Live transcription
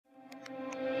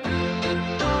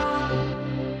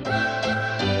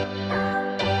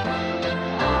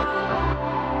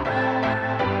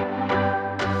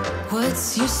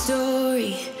your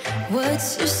story?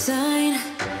 What's your sign?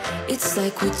 It's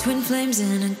like we're twin flames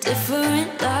in a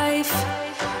different life.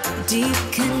 Deep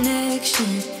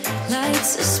connection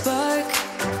lights a spark.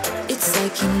 It's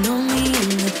like you know me in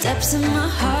the depths of my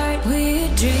heart. We're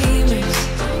dreamers.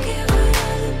 Don't care what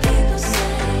other people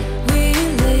say. We're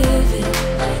living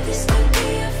like this could be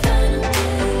our final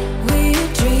day. We're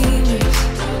dreamers.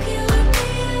 Don't care what the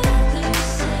others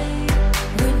say.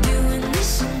 We're doing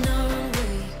this in our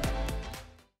way.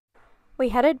 We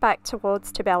headed back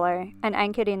towards Tabello and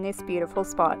anchored in this beautiful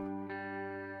spot.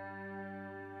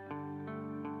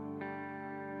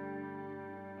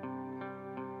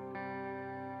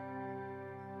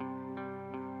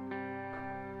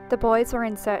 The boys were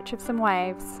in search of some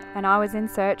waves, and I was in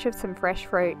search of some fresh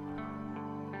fruit.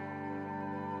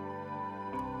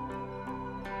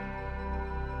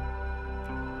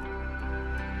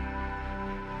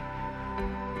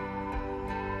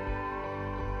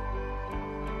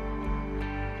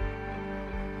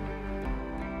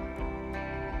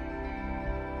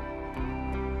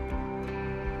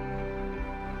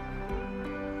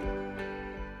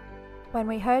 When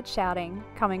we heard shouting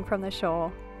coming from the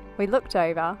shore, we looked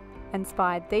over and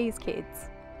spied these kids,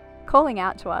 calling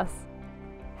out to us,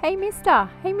 "Hey mister,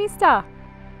 hey mister!"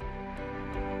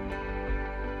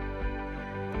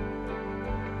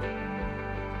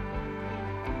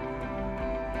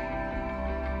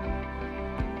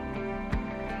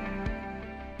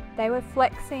 They were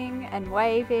flexing and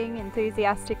waving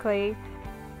enthusiastically,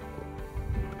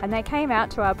 and they came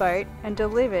out to our boat and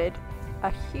delivered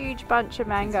a huge bunch of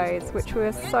mangoes, which we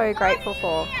were so grateful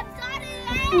for.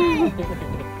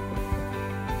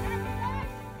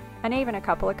 And even a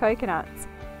couple of coconuts.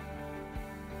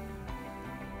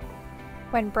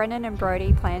 When Brennan and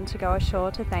Brodie planned to go ashore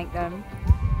to thank them,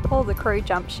 all the crew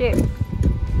jumped ship.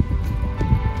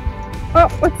 Oh,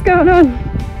 what's going on?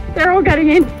 They're all getting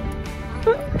in.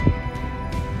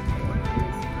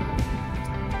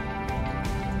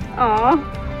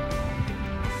 Aww.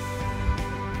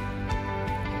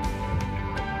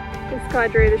 This guy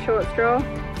drew the short straw.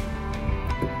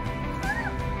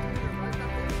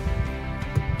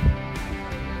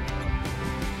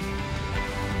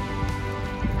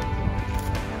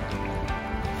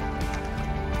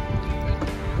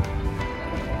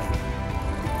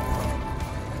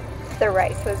 The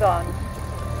race was on.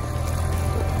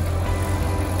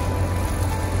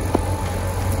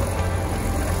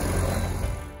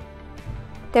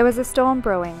 There was a storm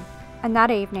brewing, and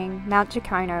that evening Mount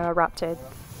Dukono erupted,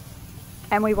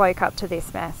 and we woke up to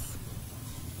this mess.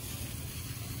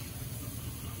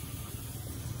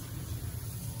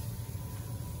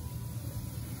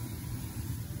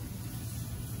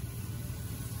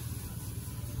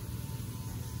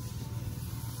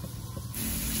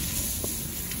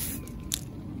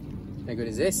 How good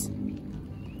is this?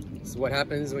 This is what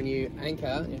happens when you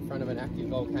anchor in front of an active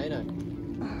volcano.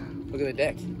 Look at the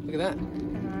deck. Look at that. I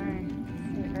know.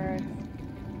 So gross.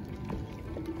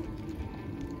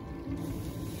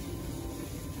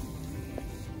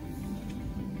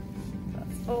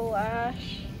 That's all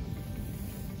ash.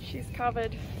 She's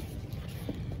covered.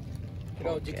 Good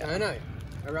old Dukono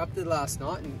erupted last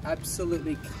night and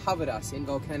absolutely covered us in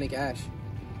volcanic ash.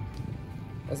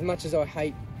 As much as I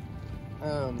hate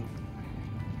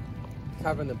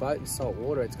covering the boat in salt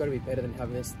water, it's got to be better than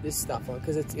having this stuff on,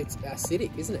 because it's acidic,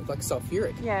 isn't it? Like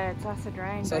sulfuric. Yeah, it's acid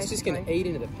rain. So basically, it's just going to eat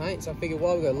into the paint. So I figured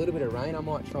while we got a little bit of rain, I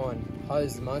might try and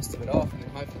hose most of it off, and then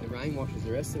hopefully the rain washes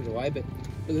the rest of it away. But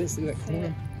look at this, look at that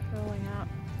corner. Rolling up.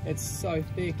 It's so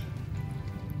thick.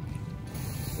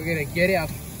 We're going to get our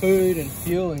food and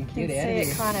fuel and get out of here. You can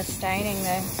see it kind of staining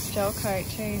the gel coat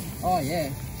too. Oh yeah,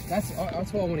 that's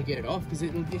why I want to get it off, because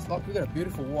it's like we've got a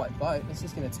beautiful white boat. It's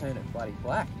just going to turn it bloody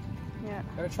black. Yeah.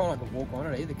 I'm going to try not to walk on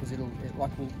it either, because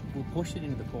we'll push it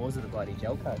into the pores of the bloody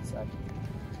gel coat.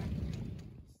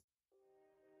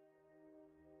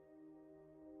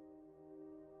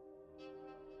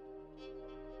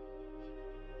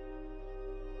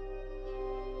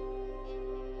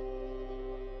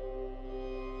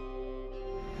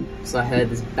 So I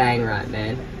heard this bang right,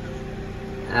 man,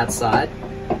 outside,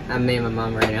 and me and my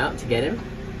mum ran out to get him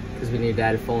because we knew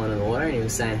Dad had fallen in the water and he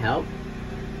was saying help.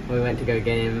 We went to go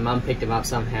get him. Mum picked him up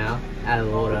somehow out of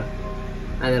the water,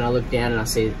 and then I looked down and I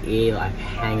see his ear like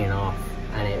hanging off,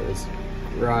 and it was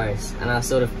gross. And I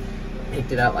sort of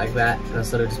picked it up like that, and I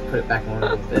sort of just put it back on.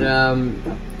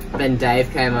 But then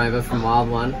Dave came over from Wild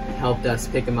One, helped us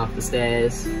pick him up the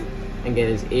stairs and get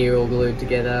his ear all glued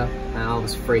together, and I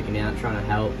was freaking out trying to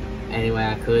help any way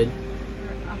I could.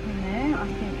 Up in there, I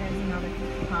think there's another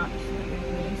part that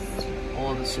we've missed.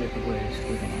 All the super glue is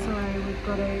good. So we've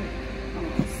got to...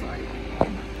 Oh, sorry.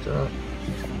 It's alright.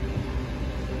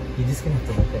 You're just going to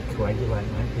have to let that coagulate,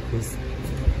 mate, because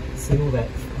see all that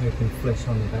open flesh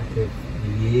on the back of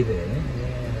the ear there?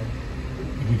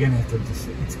 Yeah. You're going to have to just,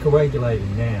 it's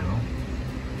coagulating now,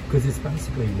 because it's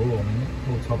basically raw. I mean, that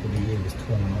whole top of the ear was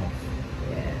torn off.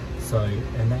 Yeah. So,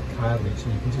 and that cartilage,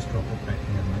 you can just drop it back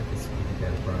down, mate, it's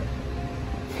about to break.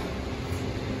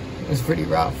 It was pretty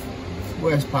rough.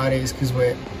 Worst part is because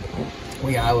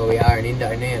we are where we are in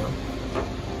Indo now.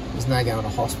 There's no going to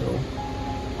hospital.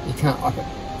 You can't,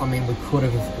 I mean, we could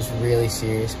have if it was really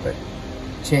serious, but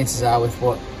chances are with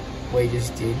what we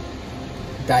just did,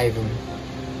 Dave and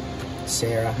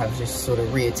Sarah have just sort of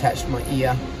reattached my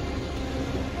ear,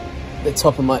 the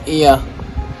top of my ear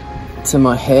to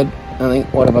my head. I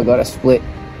think, what have I got, a split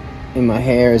in my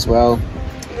hair as well.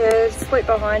 Yeah, split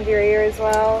behind your ear as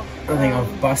well. I think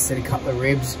I've busted a couple of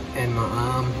ribs and my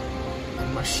arm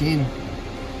and my shin.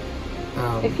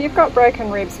 If you've got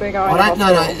broken ribs, we're going to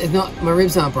no, it's not, my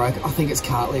ribs aren't broken. I think it's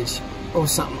cartilage or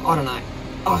something. I don't know.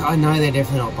 I know they're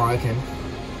definitely not broken.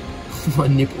 My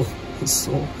nipple is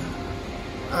sore.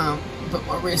 But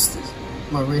my wrist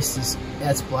is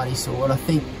that's bloody sore. And I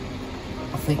think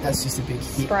that's just a big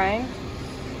hit. Sprain?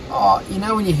 Oh, you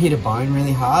know when you hit a bone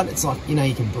really hard, it's like, you know,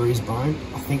 you can bruise bone.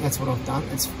 I think that's what I've done.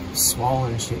 It's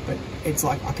swollen and shit, but it's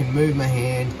like I can move my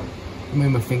hand,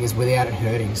 move my fingers without it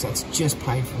hurting, so it's just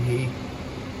painful here.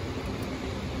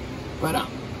 But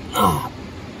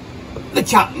the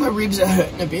cut, my ribs are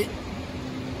hurting a bit.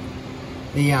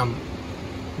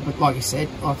 But like I said,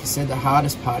 the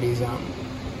hardest part is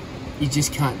you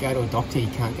just can't go to a doctor. You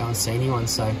can't go and see anyone.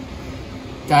 So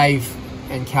Dave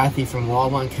and Kathy from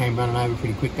Wild One came running over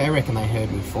pretty quick. They reckon they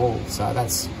heard me fall. So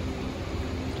that's.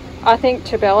 I think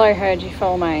Tabello heard you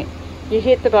fall, mate. You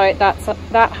hit the boat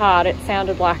that hard. It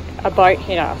sounded like a boat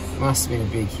hit us. Must have been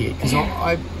a big hit because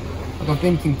I've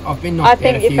been knocked out a few times. I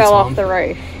think you fell off the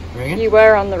roof. Reckon? You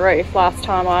were on the roof last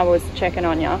time I was checking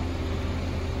on you.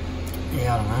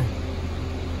 Yeah, I don't know.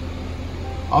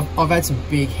 I've had some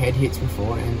big head hits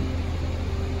before and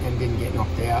didn't get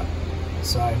knocked out.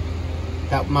 So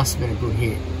that must have been a good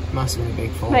hit. Must have been a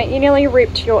big fall. Mate, you nearly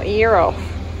ripped your ear off.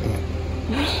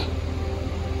 Yeah.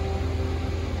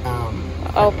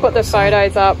 I'll put the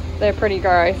photos up. They're pretty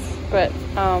gross, but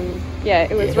yeah,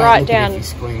 it was right down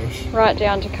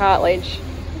to cartilage.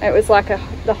 It was like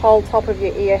the whole top of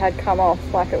your ear had come off,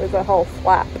 like it was a whole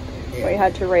flap. Yeah. We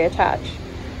had to reattach.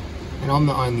 And I'm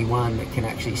the only one that can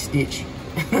actually stitch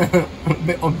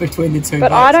between the two.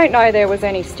 But I don't know there was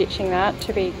any stitching that,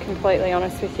 to be completely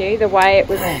honest with you. The way it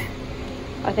was,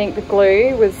 I think the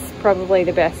glue was probably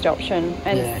the best option,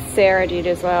 and yeah. Sarah did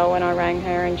as well when I rang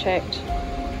her and checked.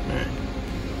 Yeah.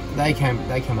 They came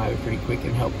over pretty quick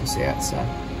and helped us out. So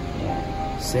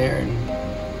yeah. Sarah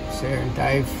and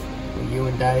Dave, or you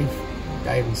and Dave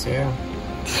and Sarah,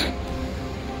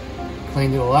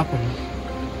 cleaned it all up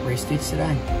and restitched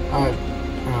today.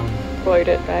 Glued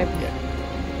it, babe. Yeah.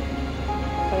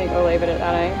 I think we'll leave it at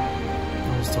that, eh?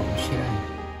 I was talking shit, eh?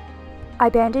 I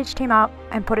bandaged him up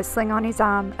and put a sling on his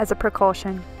arm as a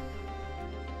precaution.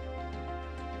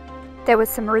 There was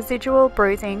some residual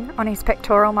bruising on his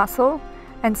pectoral muscle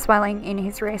and swelling in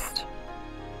his wrist.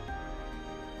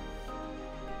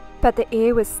 But the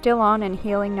ear was still on and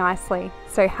healing nicely,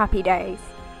 so happy days.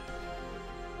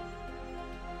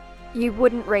 You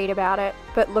wouldn't read about it,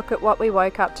 but look at what we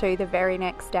woke up to the very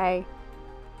next day.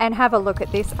 And have a look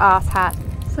at this ass hat.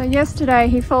 So yesterday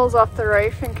he falls off the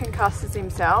roof and concusses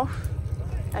himself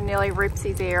and nearly rips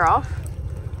his ear off.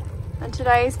 And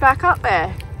today he's back up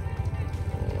there.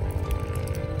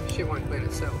 Shit won't clean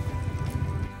itself.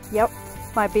 Yep,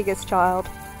 my biggest child.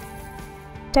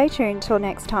 Stay tuned till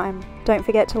next time. Don't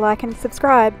forget to like and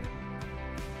subscribe.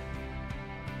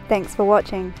 Thanks for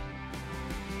watching.